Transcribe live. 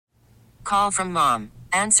call from mom.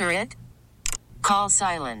 Answer it. Call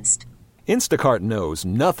silenced. Instacart knows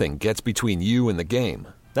nothing gets between you and the game.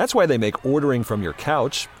 That's why they make ordering from your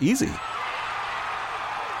couch easy.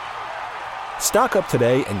 Stock up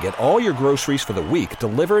today and get all your groceries for the week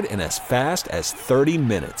delivered in as fast as 30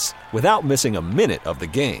 minutes without missing a minute of the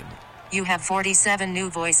game. You have 47 new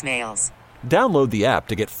voicemails. Download the app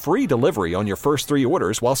to get free delivery on your first 3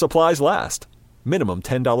 orders while supplies last. Minimum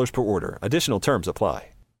 $10 per order. Additional terms apply.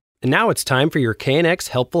 And now it's time for your KNX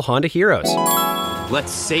Helpful Honda Heroes.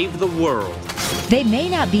 Let's save the world. They may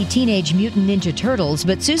not be Teenage Mutant Ninja Turtles,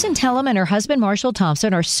 but Susan Tellum and her husband Marshall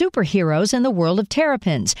Thompson are superheroes in the world of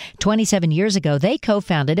terrapins. 27 years ago, they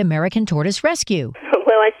co-founded American Tortoise Rescue.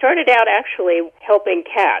 Well, I started out actually helping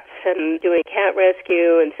cats and doing cat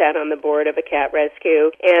rescue and sat on the board of a cat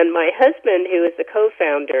rescue. And my husband, who is the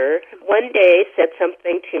co-founder, one day said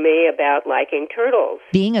something to me about liking turtles.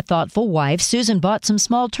 Being a thoughtful wife, Susan bought some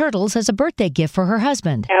small turtles as a birthday gift for her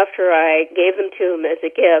husband. After I gave them to him as a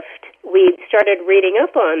gift, we started reading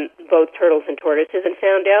up on both turtles and tortoises and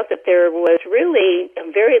found out that there was really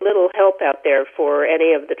very little help out there for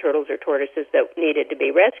any of the turtles or tortoises that needed to be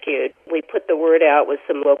rescued. We put the word out with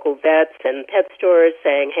some local vets and pet stores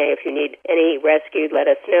saying, hey, if you need any rescued, let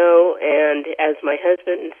us know. And as my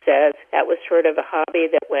husband says, that was sort of a hobby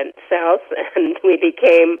that went south, and we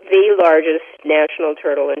became the largest national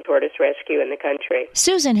turtle and tortoise rescue in the country.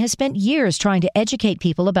 Susan has spent years trying to educate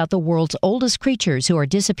people about the world's oldest creatures who are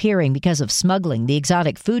disappearing because of smuggling, the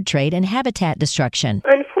exotic food trade, and habitat destruction.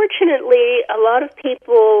 Unfortunately, a lot of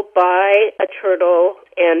people buy a turtle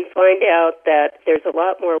and find out that there's a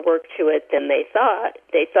lot more work to it than they thought.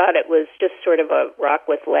 They thought it was just sort of a rock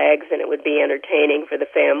with legs and it would be entertaining for the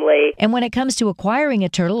family. And when it comes to acquiring a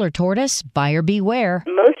turtle or tortoise, buyer beware.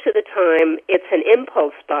 Most of the time, it's an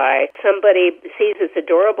impulse buy. Somebody sees this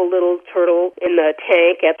adorable little turtle in the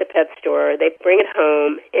tank at the pet store. They bring it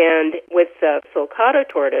home, and with the sulcata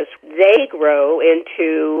tortoise, they grow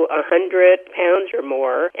into 100 pounds or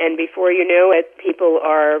more, and before you know it, people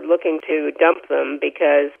are looking to dump them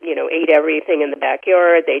because, eat everything in the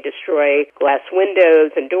backyard. They destroy glass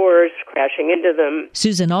windows and doors, crashing into them.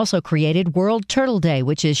 Susan also created World Turtle Day,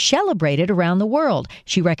 which is celebrated around the world.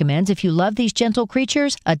 She recommends if you love these gentle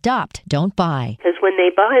creatures, adopt, don't buy. Because when they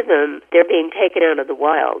buy them, they're being taken out of the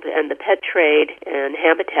wild, and the pet trade and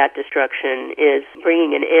habitat destruction is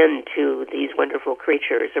bringing an end to these wonderful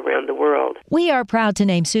creatures around the world. We are proud to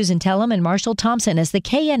name Susan Tellum and Marshall Thompson as the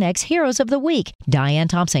KNX Heroes of the Week. Diane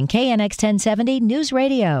Thompson, KNX 1070 News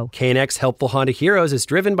Radio. KNX Helpful Honda Heroes is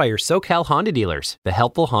driven by your SoCal Honda dealers. The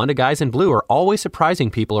helpful Honda guys in blue are always surprising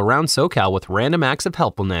people around SoCal with random acts of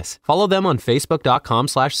helpfulness. Follow them on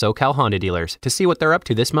Facebook.com/SoCal Honda dealers to see what they're up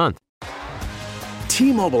to this month.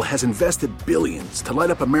 T-Mobile has invested billions to light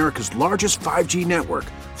up America's largest 5G network,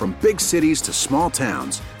 from big cities to small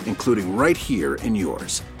towns, including right here in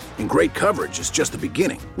yours. And great coverage is just the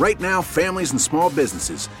beginning. Right now, families and small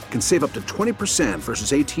businesses can save up to 20%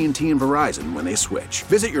 versus AT&T and Verizon when they switch.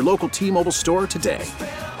 Visit your local T-Mobile store today.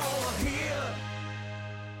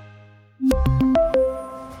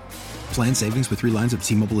 Plan savings with 3 lines of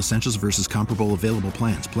T-Mobile Essentials versus comparable available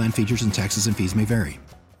plans. Plan features and taxes and fees may vary.